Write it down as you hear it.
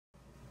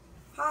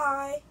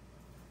Hi.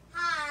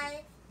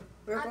 Hi.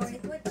 We're going.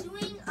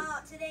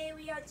 Today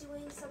we are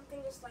doing something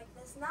just like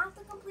this. Not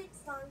the complete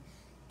song,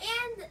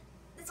 and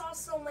this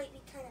also might be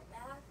kind of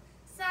bad.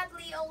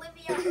 Sadly,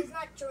 Olivia is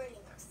not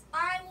joining us.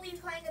 I will be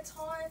playing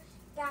guitar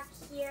back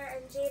here,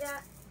 and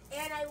Jada,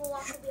 and I will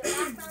also be a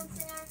background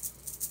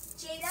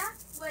singer. Jada,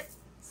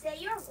 say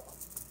your role?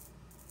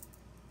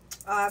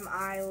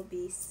 I will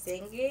be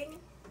singing,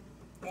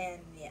 and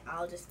yeah,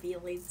 I'll just be a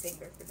lead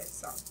singer for this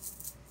song.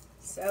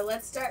 So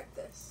let's start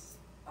this.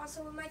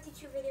 Also, we might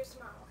teach you videos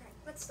tomorrow. Okay,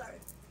 let's start.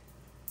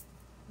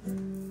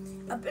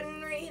 I've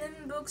been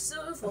reading books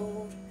of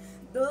old,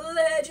 the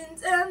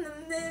legends and the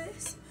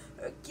myths,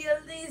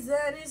 Hercules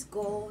and his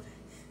gold,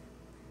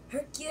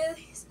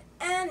 Hercules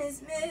and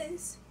his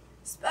myths,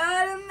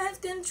 Spider-Man's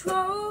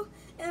control,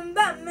 and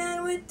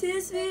Batman with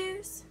his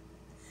fears.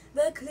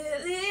 But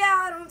clearly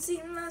I don't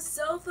see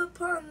myself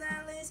upon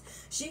that list.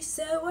 She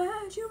said,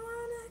 where'd you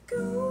wanna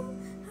go?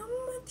 How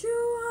much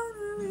you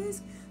wanna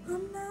risk?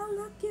 I'm not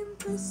looking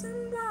for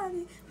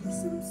somebody with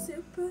some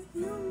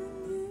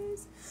superhuman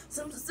years.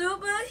 Some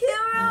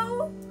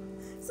superhero,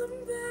 some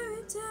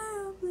very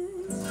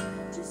terrible.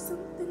 Just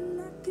something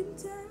I can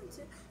turn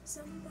to,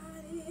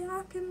 somebody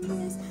I can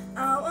miss.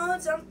 I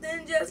want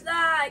something just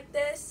like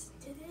this.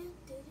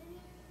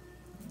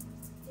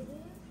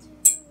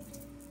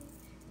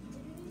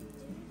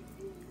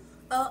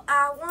 Oh,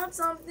 I want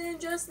something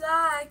just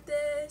like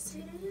this.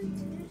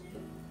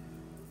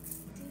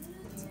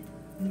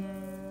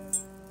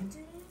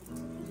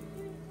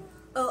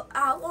 Oh,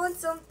 I want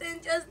something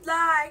just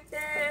like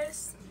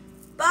this.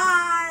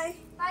 Bye.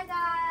 Bye,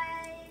 guys.